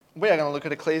We are going to look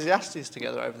at Ecclesiastes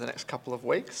together over the next couple of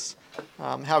weeks.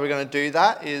 How we're going to do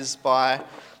that is by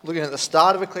looking at the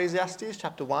start of Ecclesiastes,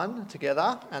 chapter 1,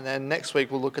 together, and then next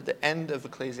week we'll look at the end of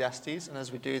Ecclesiastes, and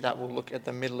as we do that, we'll look at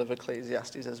the middle of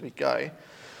Ecclesiastes as we go.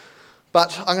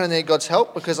 But I'm going to need God's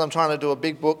help because I'm trying to do a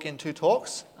big book in 2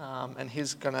 talks, and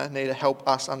He's going to need to help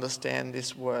us understand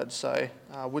this word. So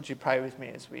would you pray with me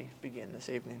as we begin this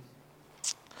evening?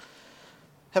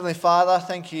 Heavenly Father,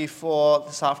 thank you for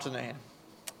this afternoon.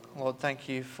 Lord, thank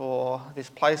you for this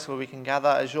place where we can gather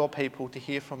as your people to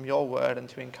hear from your word and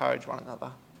to encourage one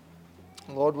another.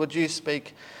 Lord, would you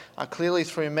speak clearly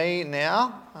through me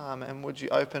now, and would you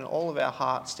open all of our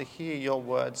hearts to hear your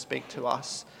word speak to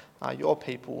us, your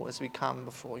people, as we come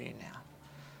before you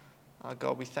now.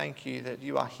 God, we thank you that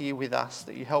you are here with us,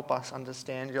 that you help us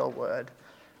understand your word,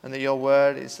 and that your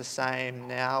word is the same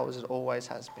now as it always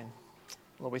has been.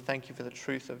 Lord, we thank you for the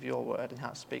truth of your word and how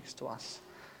it speaks to us.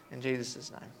 In Jesus'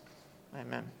 name,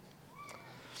 amen.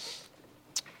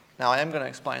 Now, I am going to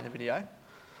explain the video.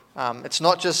 It's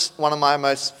not just one of my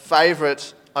most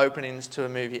favourite openings to a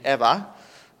movie ever,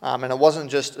 and it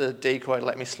wasn't just a decoy to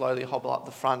let me slowly hobble up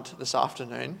the front this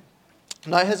afternoon.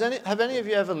 No, have any of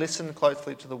you ever listened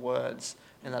closely to the words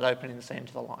in that opening scene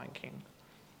to The Lion King?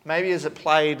 Maybe as it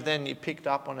played, then you picked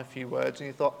up on a few words and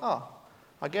you thought, oh,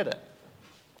 I get it.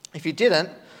 If you didn't,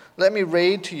 let me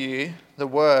read to you the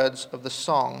words of the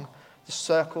song, The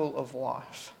Circle of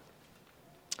Life.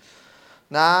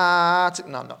 No,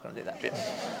 I'm not going to do that bit.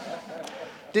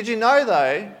 Did you know,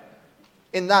 though,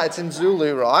 in that, it's in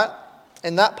Zulu, right?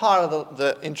 In that part of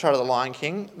the intro to The Lion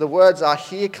King, the words are,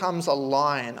 here comes a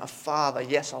lion, a father.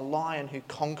 Yes, a lion who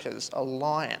conquers, a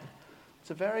lion.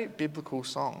 It's a very biblical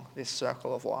song, this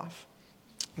Circle of Life.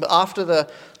 But after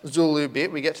the Zulu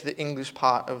bit, we get to the English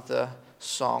part of the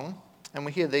song, and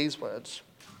we hear these words.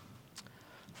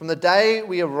 From the day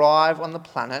we arrive on the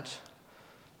planet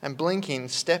and blinking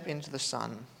step into the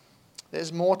sun,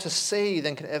 there's more to see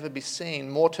than can ever be seen,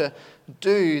 more to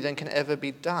do than can ever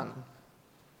be done.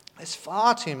 There's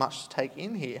far too much to take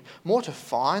in here, more to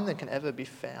find than can ever be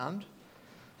found.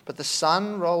 But the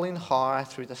sun rolling high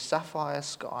through the sapphire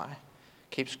sky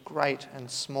keeps great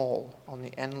and small on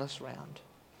the endless round.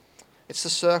 It's the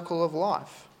circle of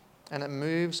life, and it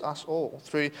moves us all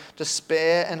through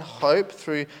despair and hope,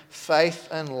 through faith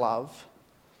and love,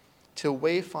 till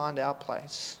we find our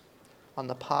place on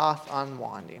the path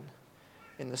unwinding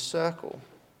in the circle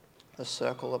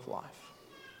of life.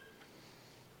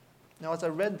 Now, as I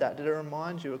read that, did it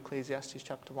remind you of Ecclesiastes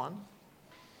chapter 1?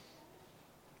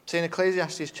 See, in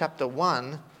Ecclesiastes chapter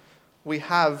 1, we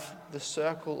have the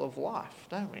circle of life,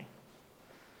 don't we?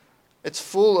 It's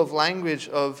full of language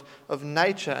of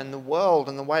nature and the world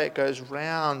and the way it goes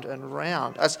round and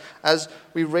round. As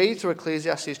we read through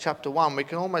Ecclesiastes chapter 1, we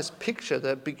can almost picture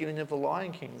the beginning of the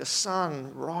Lion King, the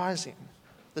sun rising,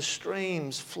 the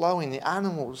streams flowing, the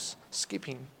animals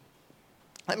skipping.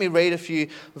 Let me read a few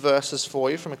verses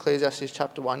for you from Ecclesiastes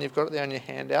chapter 1. You've got it there on your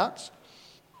handouts.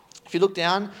 If you look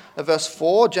down at verse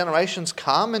 4, generations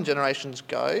come and generations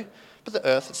go, but the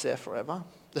earth is there forever.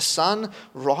 The sun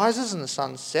rises and the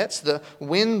sun sets. The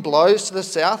wind blows to the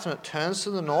south and it turns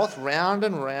to the north. Round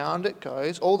and round it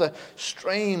goes. All the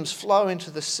streams flow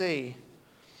into the sea.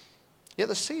 Yet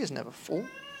the sea is never full.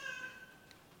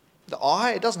 The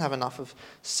eye, it doesn't have enough of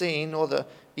seeing, nor the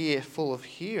ear full of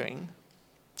hearing.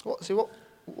 What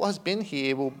has been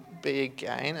here will be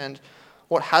again, and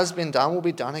what has been done will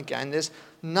be done again. There's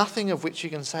nothing of which you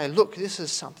can say, look, this is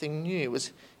something new. It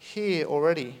was here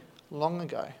already long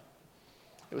ago.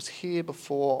 It was here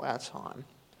before our time.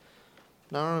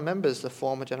 No one remembers the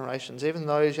former generations. Even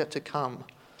those yet to come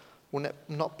will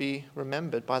not be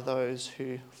remembered by those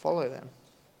who follow them.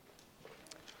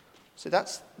 So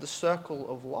that's the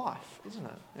circle of life, isn't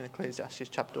it, in Ecclesiastes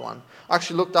chapter 1. I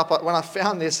actually looked up, when I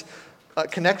found this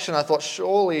connection, I thought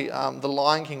surely the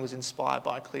Lion King was inspired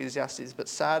by Ecclesiastes, but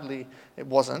sadly it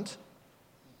wasn't.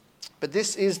 But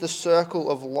this is the circle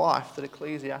of life that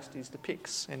Ecclesiastes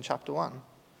depicts in chapter 1.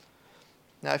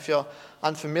 Now, if you're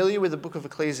unfamiliar with the book of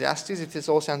Ecclesiastes, if this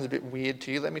all sounds a bit weird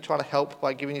to you, let me try to help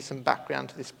by giving you some background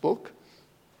to this book.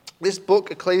 This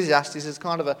book, Ecclesiastes, is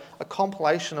kind of a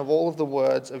compilation of all of the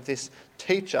words of this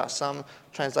teacher. Some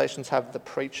translations have the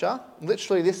preacher.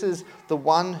 Literally, this is the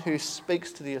one who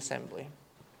speaks to the assembly.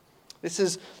 This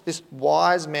is this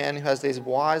wise man who has these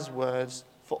wise words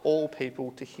for all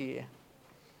people to hear.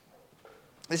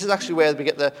 This is actually where we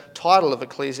get the title of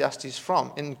Ecclesiastes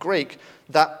from. In Greek,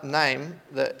 that name,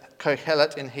 the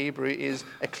Kohelet in Hebrew, is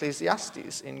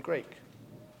Ecclesiastes in Greek.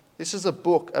 This is a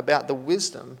book about the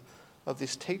wisdom of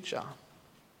this teacher.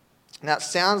 Now, it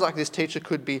sounds like this teacher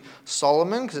could be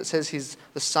Solomon, because it says he's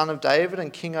the son of David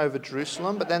and king over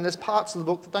Jerusalem, but then there's parts of the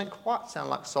book that don't quite sound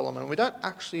like Solomon. We don't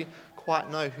actually quite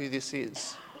know who this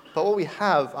is. But what we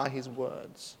have are his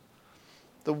words.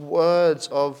 The words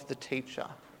of the teacher.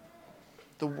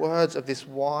 The words of this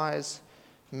wise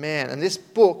man. And this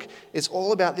book is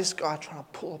all about this guy trying to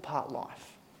pull apart life.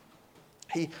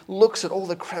 He looks at all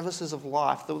the crevices of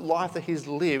life, the life that he's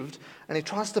lived, and he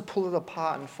tries to pull it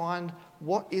apart and find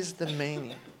what is the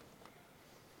meaning.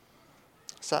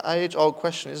 It's that age-old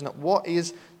question, isn't it? What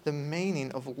is the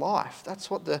meaning of life? That's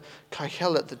what the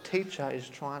Kohelet, the teacher, is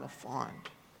trying to find.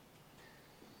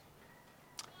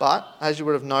 But, as you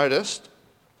would have noticed,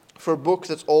 for a book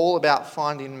that's all about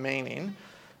finding meaning,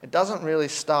 it doesn't really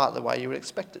start the way you would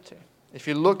expect it to. If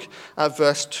you look at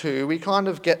verse 2, we kind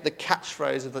of get the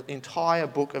catchphrase of the entire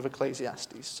book of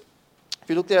Ecclesiastes. If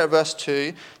you look there at verse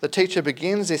 2, the teacher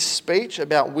begins this speech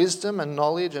about wisdom and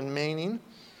knowledge and meaning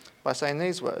by saying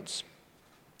these words.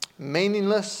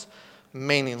 Meaningless,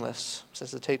 meaningless,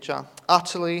 says the teacher.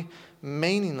 Utterly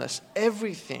meaningless.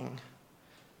 Everything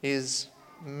is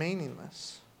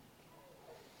meaningless.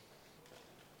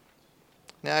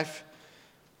 Now, if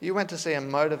you went to see a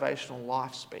motivational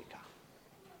life speaker,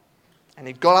 and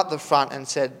he got up the front and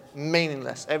said,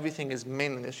 meaningless, everything is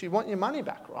meaningless, you want your money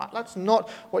back, right? That's not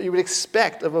what you would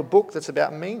expect of a book that's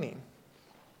about meaning.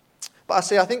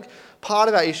 But I think part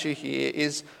of our issue here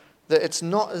is that it's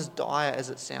not as dire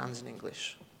as it sounds in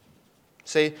English.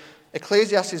 See,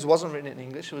 Ecclesiastes wasn't written in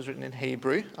English, it was written in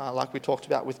Hebrew, like we talked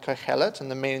about with Kohelet and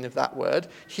the meaning of that word.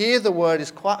 Here the word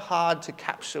is quite hard to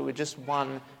capture with just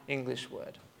one English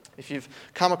word. If you've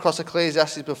come across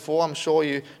Ecclesiastes before, I'm sure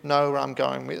you know where I'm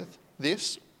going with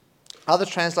this. Other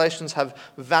translations have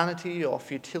vanity or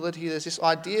futility. There's this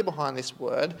idea behind this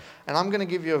word, and I'm going to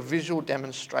give you a visual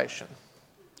demonstration.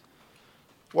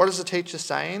 What is the teacher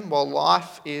saying? Well,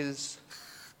 life is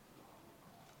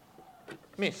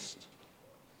mist.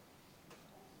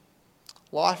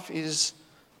 Life is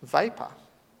vapour.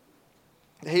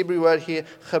 The Hebrew word here,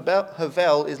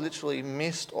 havel, is literally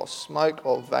mist or smoke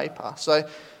or vapour. So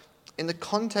in the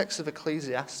context of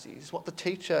Ecclesiastes, what the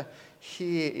teacher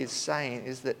here is saying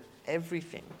is that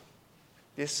everything,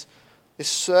 this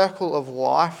circle of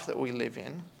life that we live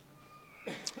in,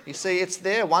 you see, it's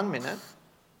there 1 minute,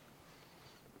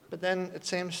 but then it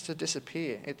seems to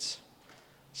disappear. It's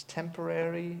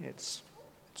temporary, it's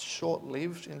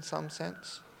short-lived in some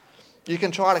sense. You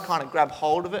can try to kind of grab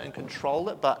hold of it and control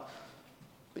it, but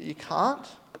you can't.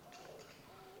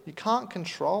 You can't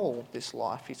control this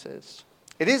life, he says.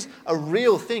 It is a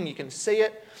real thing. You can see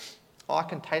it. I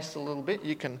can taste a little bit.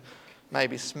 You can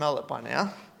maybe smell it by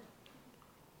now.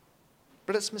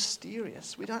 But it's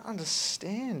mysterious. We don't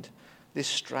understand this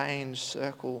strange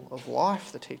circle of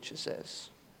life, the teacher says.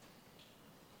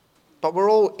 But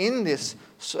we're all in this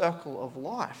circle of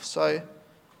life. So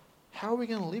how are we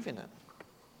going to live in it?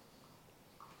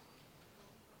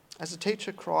 As the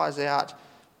teacher cries out,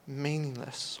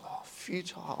 meaningless or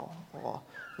futile or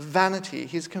vanity,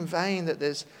 he's conveying that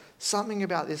there's something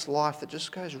about this life that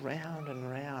just goes round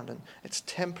and round, and it's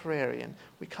temporary and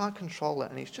we can't control it,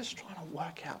 and he's just trying to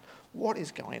work out what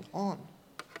is going on.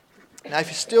 Now, if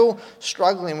you're still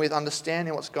struggling with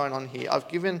understanding what's going on here,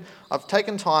 I've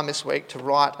taken time this week to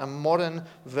write a modern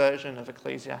version of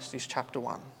Ecclesiastes chapter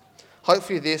 1.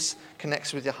 Hopefully this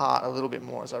connects with your heart a little bit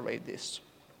more as I read this.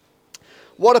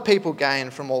 What do people gain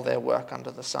from all their work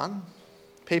under the sun?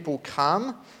 People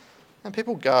come and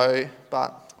people go,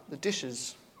 but the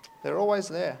dishes, they're always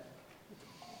there.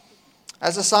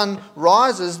 As the sun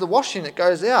rises, the washing, it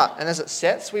goes out, and as it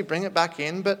sets, we bring it back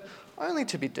in, but only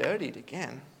to be dirtied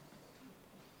again.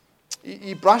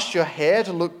 You brush your hair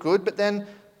to look good, but then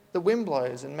the wind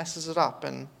blows and messes it up,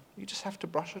 and you just have to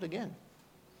brush it again.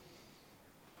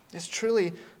 There's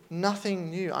truly nothing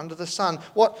new under the sun.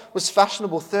 What was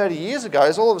fashionable 30 years ago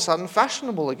is all of a sudden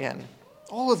fashionable again.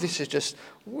 All of this is just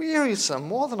wearisome,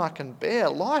 more than I can bear.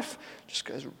 Life just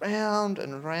goes round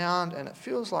and round, and it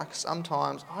feels like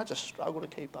sometimes I just struggle to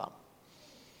keep up.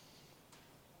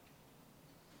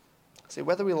 See,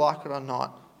 whether we like it or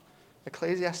not,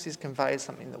 Ecclesiastes conveys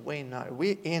something that we know.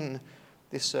 We're in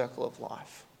this circle of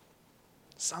life.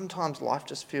 Sometimes life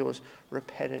just feels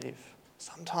repetitive.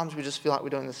 Sometimes we just feel like we're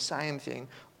doing the same thing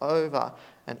over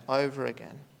and over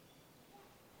again.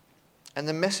 And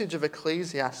the message of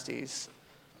Ecclesiastes,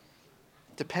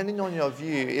 depending on your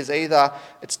view, is either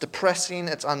it's depressing,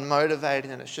 it's unmotivating,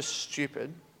 and it's just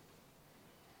stupid,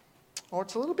 or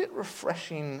it's a little bit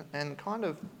refreshing and kind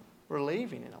of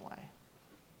relieving in a way,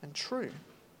 and true.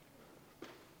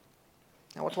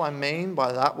 Now, what do I mean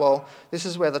by that? Well, this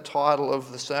is where the title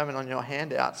of the sermon on your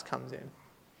handouts comes in.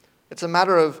 It's a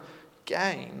matter of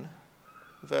gain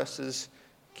versus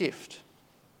gift.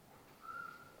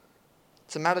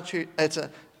 It's a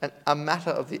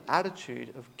matter of the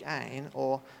attitude of gain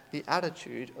or the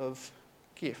attitude of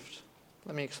gift.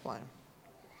 Let me explain.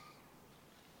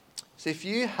 So if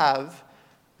you have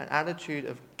an attitude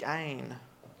of gain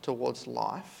towards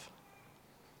life,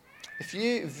 if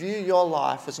you view your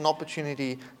life as an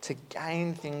opportunity to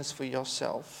gain things for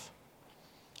yourself,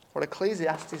 what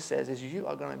Ecclesiastes says is you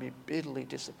are going to be bitterly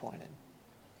disappointed.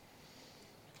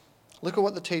 Look at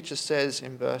what the teacher says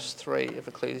in verse 3 of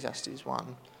Ecclesiastes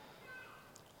 1.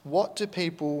 What do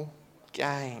people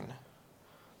gain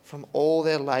from all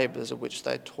their labours of which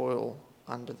they toil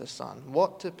under the sun?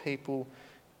 What do people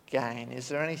gain? Is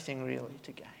there anything really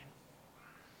to gain?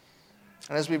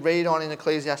 And as we read on in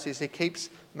Ecclesiastes, he keeps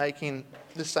making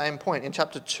the same point. In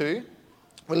chapter 2,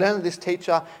 we learn that this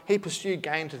teacher, he pursued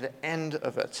gain to the end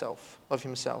of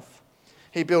himself.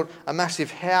 He built a massive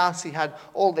house. He had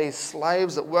all these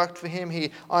slaves that worked for him.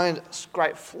 He owned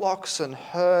great flocks and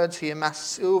herds. He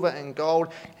amassed silver and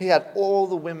gold. He had all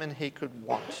the women he could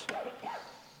want.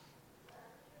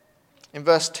 In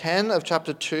verse 10 of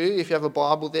chapter 2, if you have a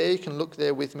Bible there, you can look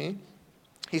there with me.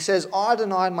 He says, I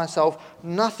denied myself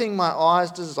nothing my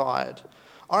eyes desired.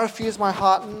 I refused my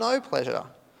heart no pleasure.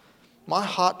 My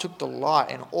heart took delight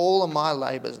in all of my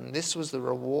labours, and this was the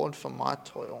reward for my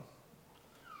toil.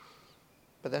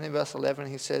 But then in verse 11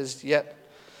 he says, yet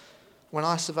when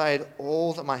I surveyed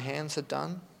all that my hands had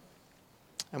done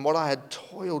and what I had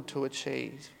toiled to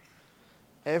achieve,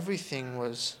 everything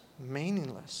was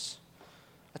meaningless,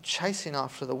 a chasing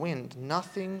after the wind.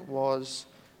 Nothing was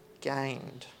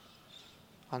gained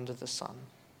under the sun.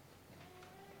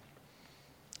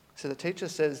 So the teacher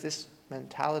says this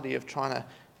mentality of trying to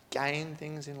gain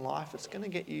things in life, it's going to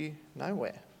get you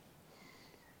nowhere.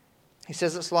 He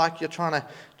says it's like you're trying to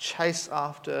chase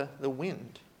after the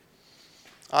wind.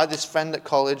 I had this friend at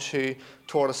college who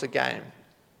taught us a game.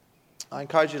 I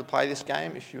encourage you to play this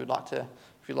game if you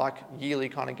like yearly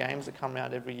kind of games that come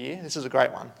around every year. This is a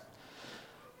great one.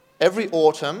 Every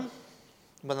autumn,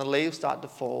 when the leaves start to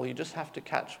fall, you just have to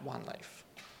catch one leaf.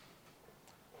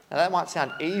 Now that might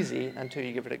sound easy until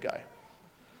you give it a go.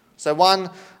 So one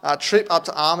trip up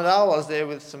to Armidale, I was there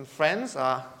with some friends.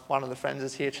 One of the friends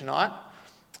is here tonight.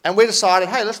 And we decided,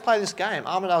 hey, let's play this game.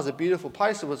 Armidale's a beautiful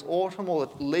place. It was autumn. All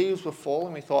the leaves were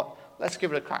falling. We thought, let's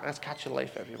give it a crack. Let's catch a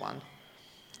leaf, everyone.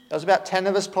 There was about 10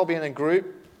 of us probably in a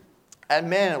group. And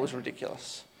man, it was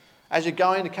ridiculous. As you're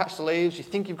going to catch the leaves, you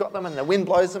think you've got them and the wind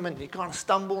blows them and you kind of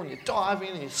stumble and you dive in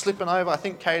and you're slipping over. I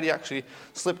think Katie actually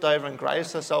slipped over and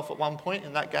grazed herself at one point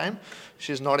in that game.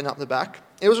 She was nodding up the back.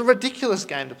 It was a ridiculous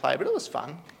game to play, but it was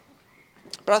fun.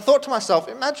 But I thought to myself,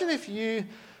 imagine if you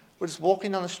were just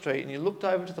walking down the street and you looked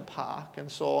over to the park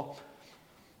and saw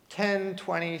 10,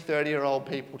 20, 30-year-old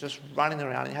people just running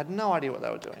around and you had no idea what they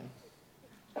were doing.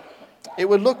 It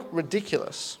would look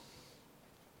ridiculous.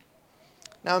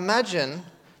 Now imagine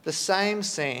the same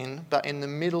scene, but in the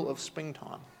middle of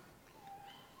springtime.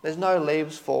 There's no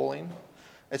leaves falling.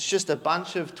 It's just a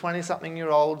bunch of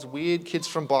 20-something-year-olds, weird kids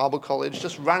from Bible college,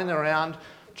 just running around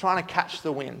trying to catch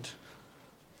the wind.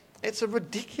 It's a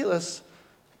ridiculous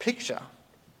picture.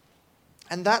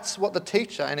 And that's what the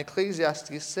teacher in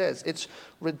Ecclesiastes says. It's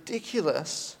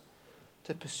ridiculous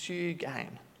to pursue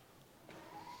gain.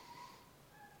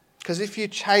 Because if you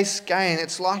chase gain,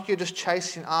 it's like you're just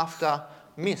chasing after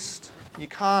mist. You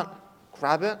can't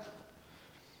grab it.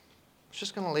 It's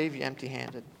just going to leave you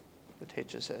empty-handed, the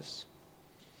teacher says.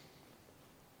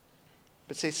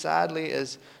 But see, sadly,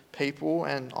 as people,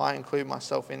 and I include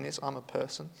myself in this, I'm a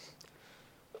person,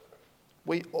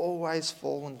 we always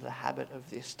fall into the habit of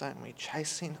this, don't we?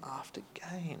 Chasing after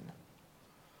gain.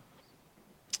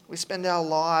 We spend our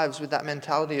lives with that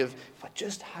mentality of, if I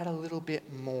just had a little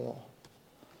bit more,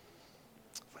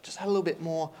 if I just had a little bit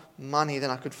more money, then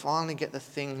I could finally get the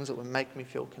things that would make me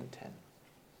feel content.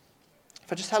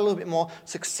 If I just had a little bit more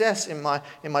success in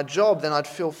my job, then I'd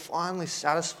feel finally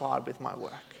satisfied with my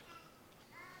work.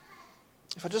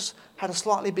 If I just had a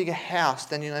slightly bigger house,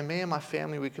 then me and my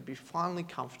family, we could be finally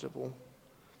comfortable.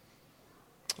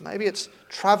 Maybe it's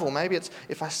travel. Maybe it's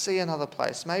if I see another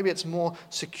place. Maybe it's more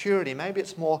security. Maybe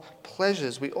it's more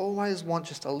pleasures. We always want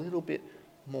just a little bit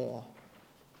more.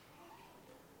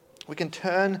 We can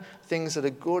turn things that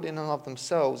are good in and of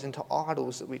themselves into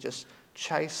idols that we just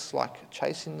chase like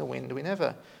chasing the wind. We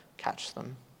never catch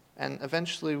them. And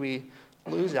eventually we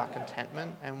lose our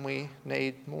contentment and we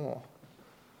need more.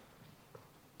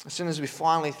 As soon as we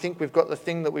finally think we've got the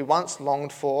thing that we once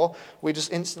longed for, we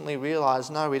just instantly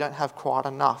realise, no, we don't have quite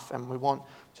enough and we want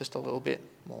just a little bit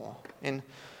more. In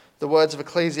The words of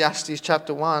Ecclesiastes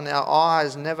chapter 1, our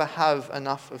eyes never have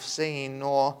enough of seeing,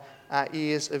 nor our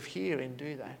ears of hearing,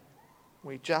 do they?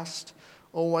 We just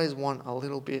always want a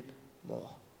little bit more.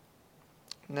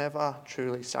 Never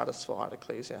truly satisfied,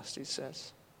 Ecclesiastes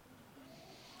says.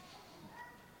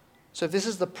 So if this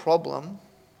is the problem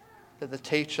that the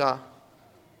teacher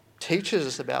teaches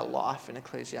us about life in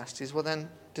Ecclesiastes, well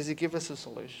then, does he give us a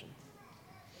solution?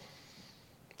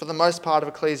 For the most part of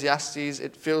Ecclesiastes,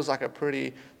 it feels like a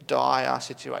pretty dire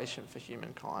situation for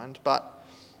humankind, but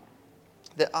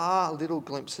there are little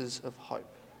glimpses of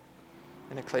hope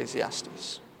in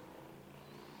Ecclesiastes.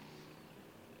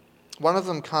 One of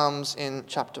them comes in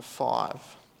chapter 5.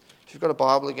 If you've got a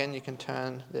Bible again, you can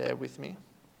turn there with me.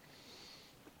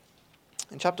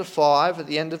 In chapter 5, at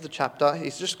the end of the chapter,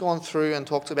 he's just gone through and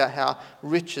talked about how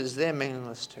riches, they're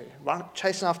meaningless too.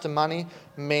 Chasing after money,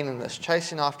 meaningless.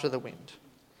 Chasing after the wind.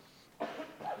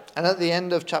 And at the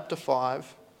end of chapter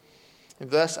 5, in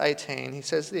verse 18, he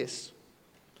says this: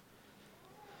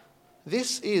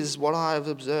 "This is what I have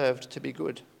observed to be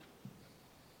good,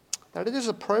 that it is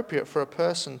appropriate for a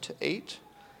person to eat,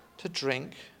 to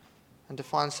drink, and to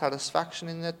find satisfaction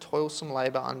in their toilsome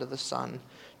labour under the sun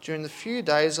during the few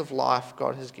days of life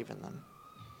God has given them.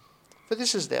 For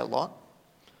this is their lot.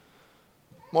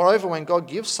 Moreover, when God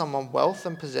gives someone wealth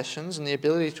and possessions and the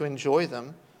ability to enjoy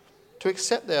them, to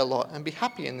accept their lot and be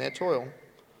happy in their toil.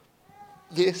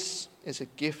 This is a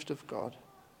gift of God.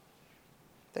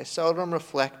 They seldom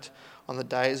reflect on the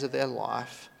days of their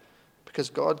life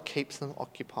because God keeps them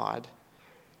occupied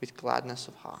with gladness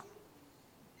of heart."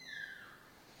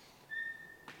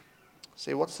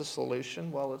 See, what's the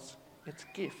solution? Well, it's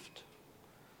gift.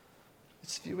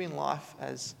 It's viewing life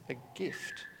as a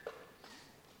gift.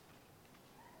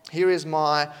 Here is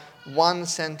my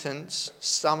one-sentence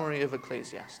summary of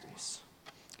Ecclesiastes.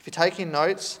 If you're taking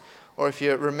notes or if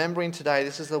you're remembering today,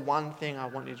 this is the one thing I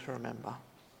want you to remember.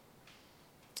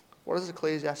 What does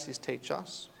Ecclesiastes teach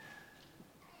us?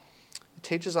 It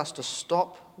teaches us to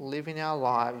stop living our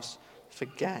lives for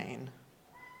gain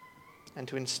and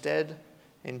to instead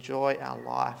enjoy our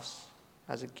lives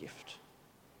as a gift.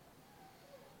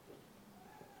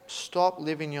 Stop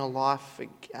living your life for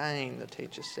gain, the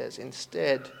teacher says.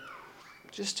 Instead,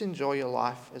 just enjoy your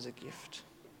life as a gift.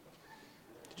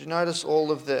 Did you notice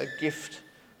all of the gift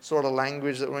sort of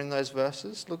language that were in those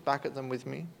verses? Look back at them with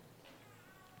me.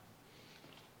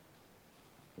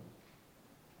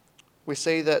 We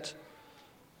see that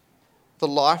the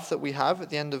life that we have at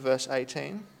the end of verse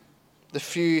 18, the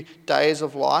few days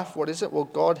of life, what is it? Well,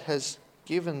 God has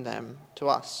given them to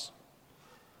us.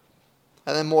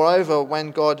 And then moreover,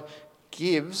 when God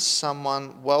gives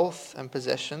someone wealth and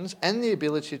possessions and the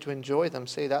ability to enjoy them,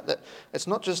 see that it's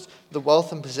not just the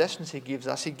wealth and possessions he gives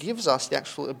us the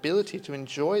actual ability to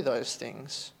enjoy those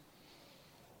things.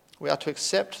 We are to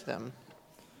accept them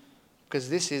because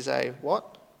this is a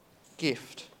what?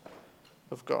 Gift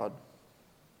of God.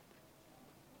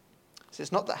 So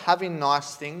it's not that having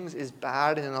nice things is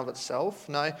bad in and of itself.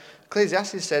 No,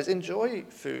 Ecclesiastes says enjoy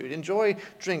food, enjoy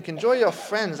drink, enjoy your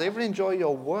friends, even enjoy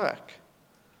your work.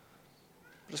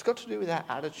 But it's got to do with our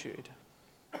attitude.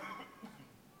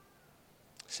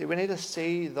 See, we need to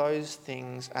see those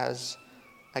things as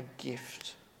a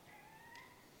gift.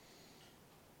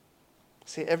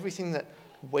 See, everything that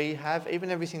we have,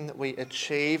 even everything that we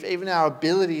achieve, even our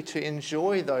ability to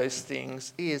enjoy those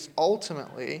things is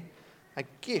ultimately a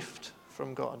gift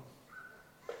from God.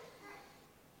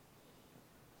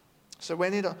 So we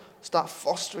need to start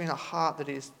fostering a heart that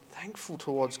is thankful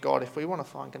towards God if we want to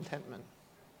find contentment.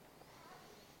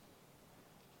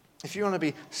 If you want to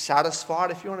be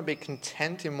satisfied, if you want to be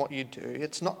content in what you do,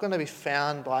 it's not going to be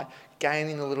found by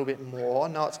gaining a little bit more.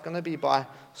 No, it's going to be by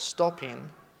stopping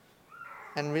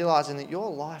and realizing that your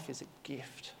life is a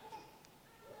gift.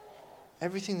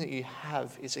 Everything that you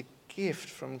have is a gift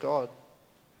from God.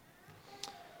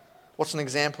 What's an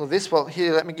example of this? Well,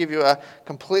 here, let me give you a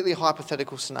completely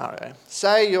hypothetical scenario.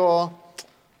 Say you're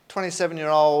a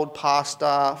 27-year-old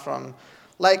pastor from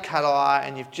Lake Cat-Eye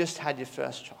and you've just had your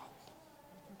first child.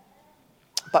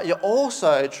 But you're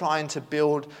also trying to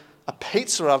build a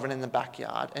pizza oven in the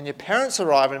backyard and your parents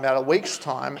arrive in about a week's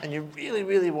time and you really,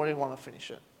 really want to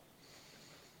finish it.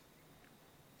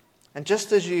 And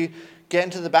just as you get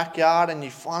into the backyard and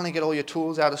you finally get all your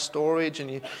tools out of storage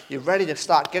and you're ready to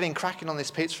start getting cracking on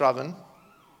this pizza oven,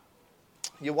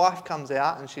 your wife comes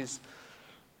out and she's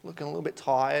looking a little bit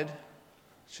tired.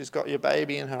 She's got your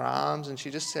baby in her arms and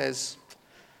she just says,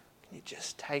 "Can you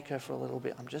just take her for a little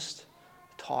bit? I'm just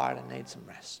tired and need some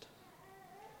rest."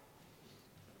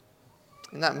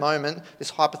 In that moment,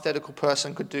 this hypothetical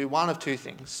person could do one of two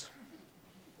things.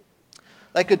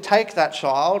 They could take that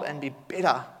child and be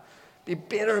bitter. Be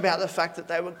bitter about the fact that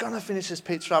they were going to finish this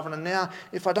pizza oven, and now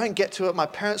if I don't get to it, my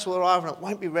parents will arrive and it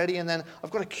won't be ready, and then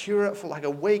I've got to cure it for like a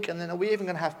week, and then are we even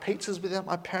going to have pizzas without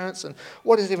my parents? And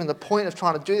what is even the point of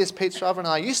trying to do this pizza oven?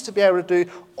 And I used to be able to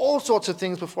do all sorts of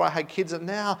things before I had kids, and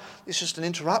now it's just an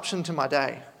interruption to my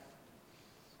day.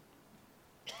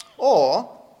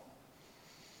 Or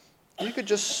you could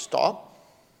just stop.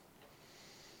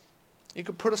 You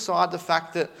could put aside the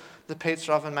fact that the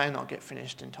pizza oven may not get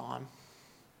finished in time.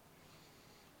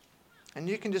 And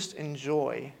you can just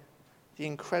enjoy the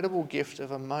incredible gift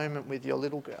of a moment with your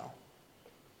little girl.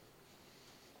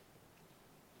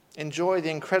 Enjoy the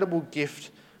incredible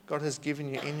gift God has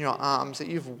given you in your arms that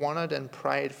you've wanted and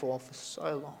prayed for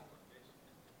so long.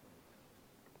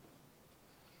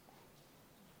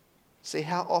 See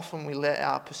how often we let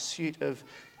our pursuit of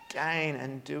gain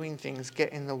and doing things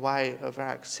get in the way of our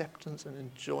acceptance and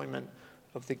enjoyment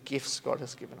of the gifts God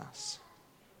has given us.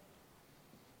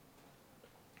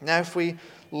 Now, if we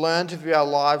learn to view our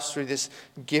lives through this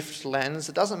gift lens,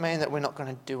 it doesn't mean that we're not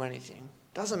going to do anything.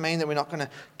 It doesn't mean that we're not going to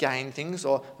gain things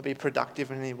or be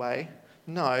productive in any way.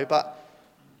 No, but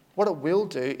what it will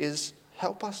do is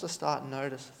help us to start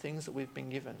notice the things that we've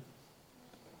been given.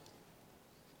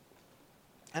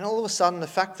 And all of a sudden, the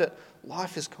fact that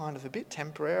life is kind of a bit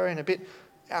temporary and a bit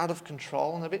out of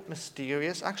control and a bit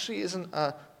mysterious actually isn't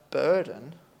a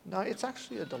burden. No, it's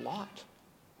actually a delight.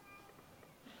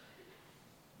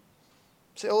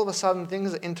 See, all of a sudden,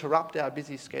 things that interrupt our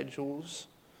busy schedules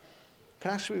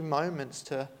can actually be moments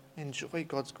to enjoy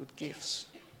God's good gifts,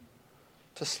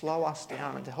 to slow us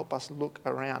down and to help us look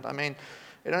around. I mean,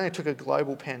 it only took a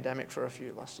global pandemic for a few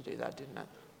of us to do that, didn't it?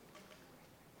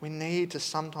 We need to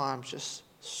sometimes just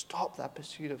stop that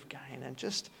pursuit of gain and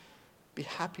just be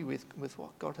happy with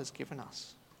what God has given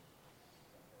us.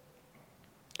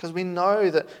 Because we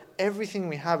know that everything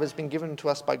we have has been given to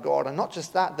us by God. And not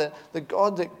just that, the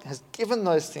God that has given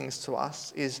those things to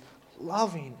us is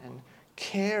loving and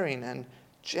caring and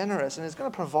generous and is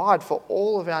going to provide for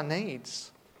all of our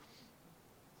needs.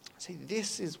 See,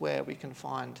 this is where we can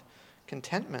find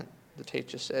contentment, the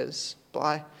teacher says,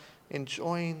 by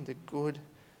enjoying the good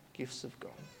gifts of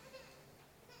God.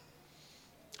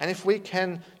 And if we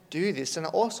can do this, then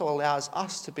it also allows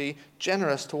us to be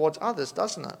generous towards others,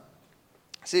 doesn't it?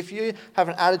 See, if you have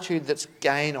an attitude that's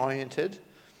gain-oriented,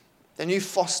 then you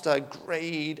foster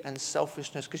greed and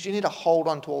selfishness because you need to hold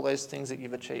on to all those things that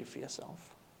you've achieved for yourself.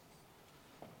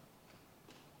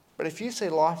 But if you see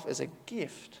life as a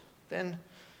gift, then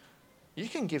you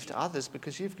can give to others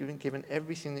because you've been given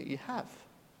everything that you have.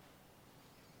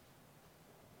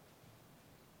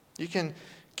 You can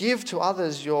give to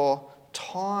others your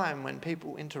time when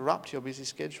people interrupt your busy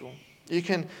schedule. You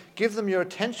can give them your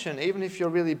attention even if you're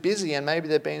really busy and maybe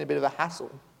they're being a bit of a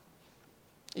hassle.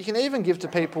 You can even give to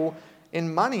people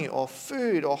in money or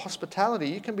food or hospitality.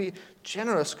 You can be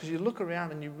generous because you look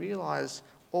around and you realize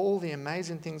all the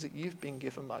amazing things that you've been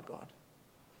given by God.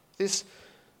 This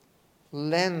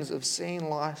lens of seeing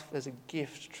life as a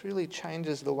gift truly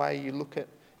changes the way you look at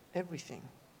everything.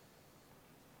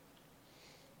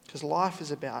 Because life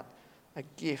is about a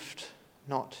gift,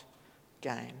 not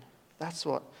gain. That's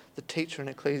what the teacher in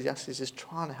Ecclesiastes is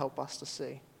trying to help us to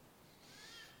see.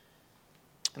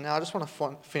 And now I just want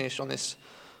to finish on this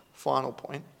final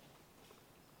point.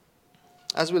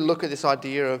 As we look at this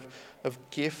idea of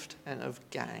gift and of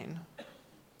gain,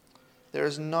 there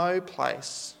is no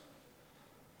place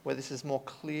where this is more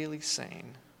clearly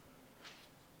seen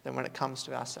than when it comes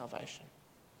to our salvation.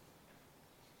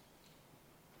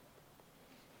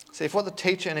 See, if what the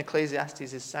teacher in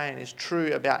Ecclesiastes is saying is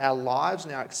true about our lives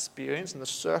and our experience and the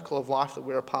circle of life that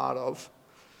we're a part of,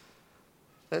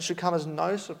 then it should come as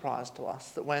no surprise to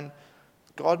us that when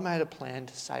God made a plan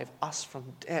to save us from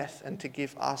death and to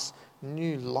give us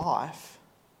new life,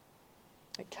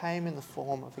 it came in the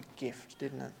form of a gift,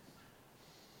 didn't it?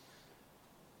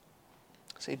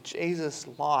 See, Jesus'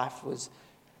 life was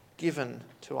given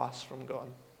to us from God.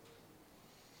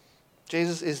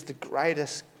 Jesus is the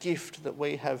greatest gift that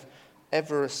we have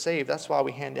ever received. That's why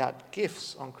we hand out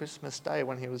gifts on Christmas Day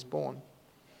when he was born.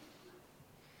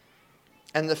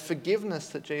 And the forgiveness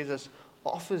that Jesus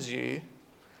offers you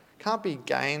can't be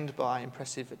gained by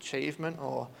impressive achievement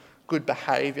or good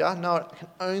behaviour. No, it can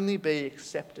only be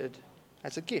accepted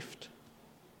as a gift.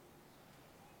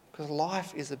 Because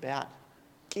life is about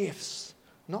gifts,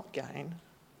 not gain.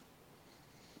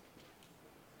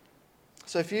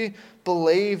 So if you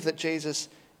believe that Jesus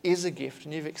is a gift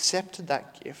and you've accepted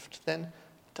that gift, then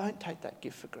don't take that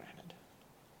gift for granted.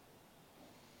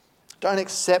 Don't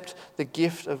accept the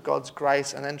gift of God's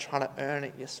grace and then try to earn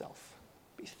it yourself.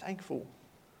 Be thankful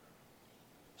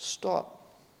stop,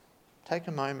 take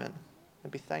a moment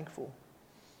and be thankful.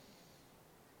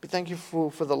 Be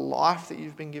thankful for the life that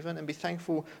you've been given, and be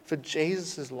thankful for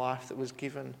Jesus' life that was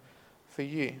given for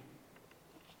you.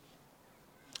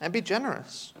 And be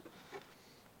generous.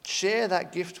 Share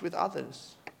that gift with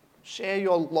others. Share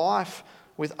your life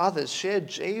with others. Share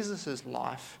Jesus'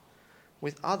 life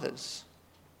with others.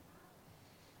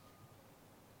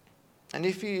 And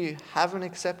if you haven't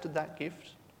accepted that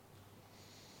gift,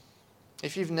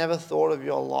 if you've never thought of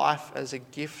your life as a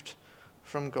gift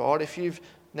from God, if you've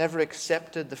never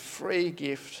accepted the free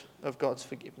gift of God's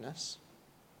forgiveness,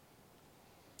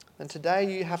 then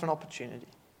today you have an opportunity.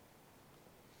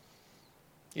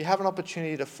 You have an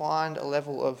opportunity to find a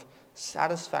level of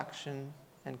satisfaction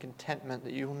and contentment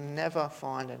that you will never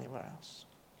find anywhere else.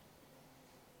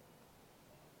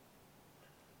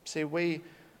 See, we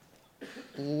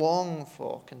long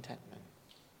for contentment.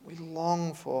 We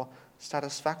long for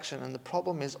satisfaction, and the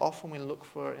problem is often we look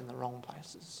for it in the wrong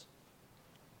places.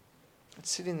 It's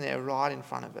sitting there right in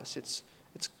front of us. It's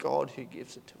God who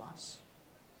gives it to us.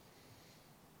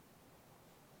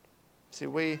 See,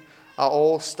 we are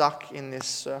all stuck in this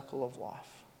circle of life.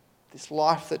 This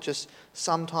life that just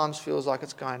sometimes feels like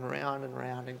it's going round and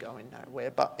round and going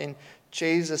nowhere. But in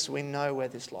Jesus, we know where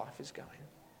this life is going.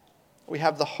 We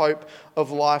have the hope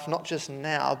of life, not just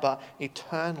now, but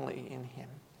eternally in Him.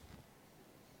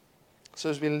 So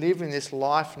as we live in this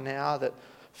life now that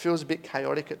feels a bit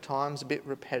chaotic at times, a bit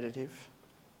repetitive,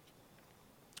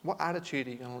 what attitude are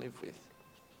you going to live with?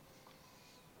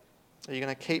 Are you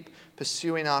going to keep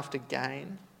pursuing after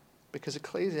gain? Because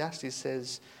Ecclesiastes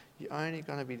says you're only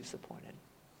going to be disappointed.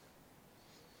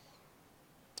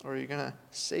 Or are you going to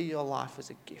see your life as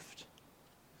a gift?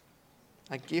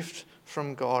 A gift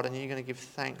from God, and you're going to give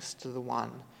thanks to the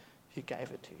one who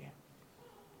gave it to you.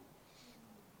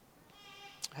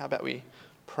 How about we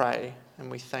pray and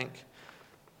we thank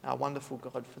our wonderful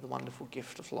God for the wonderful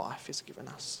gift of life He's given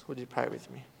us. Would you pray with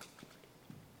me?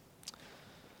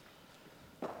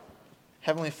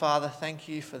 Heavenly Father, thank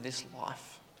you for this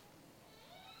life.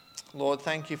 Lord,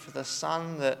 thank you for the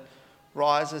sun that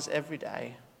rises every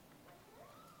day.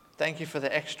 Thank you for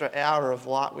the extra hour of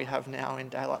light we have now in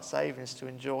daylight savings to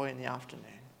enjoy in the afternoon.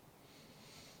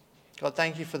 God,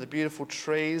 thank you for the beautiful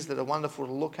trees that are wonderful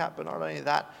to look at, but not only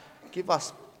that, give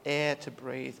us air to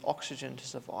breathe, oxygen to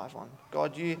survive on.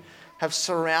 God, you have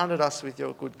surrounded us with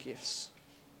your good gifts.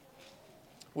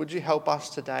 Would you help us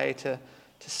today to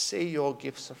see your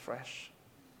gifts afresh,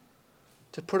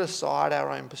 to put aside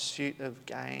our own pursuit of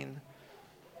gain,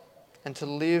 and to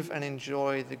live and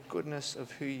enjoy the goodness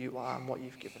of who you are and what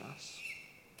you've given us.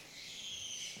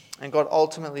 And God,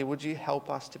 ultimately, would you help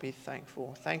us to be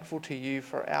thankful to you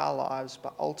for our lives,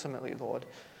 but ultimately, Lord,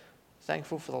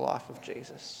 thankful for the life of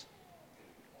Jesus.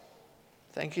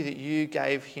 Thank you that you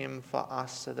gave him for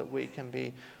us so that we can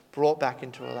be brought back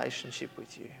into relationship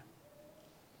with you.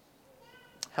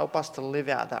 Help us to live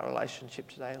out that relationship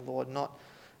today, Lord, not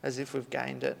as if we've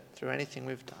gained it through anything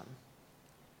we've done,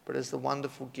 but as the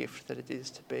wonderful gift that it is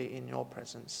to be in your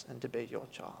presence and to be your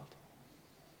child.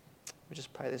 We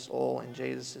just pray this all in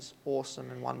Jesus' awesome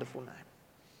and wonderful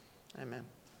name. Amen.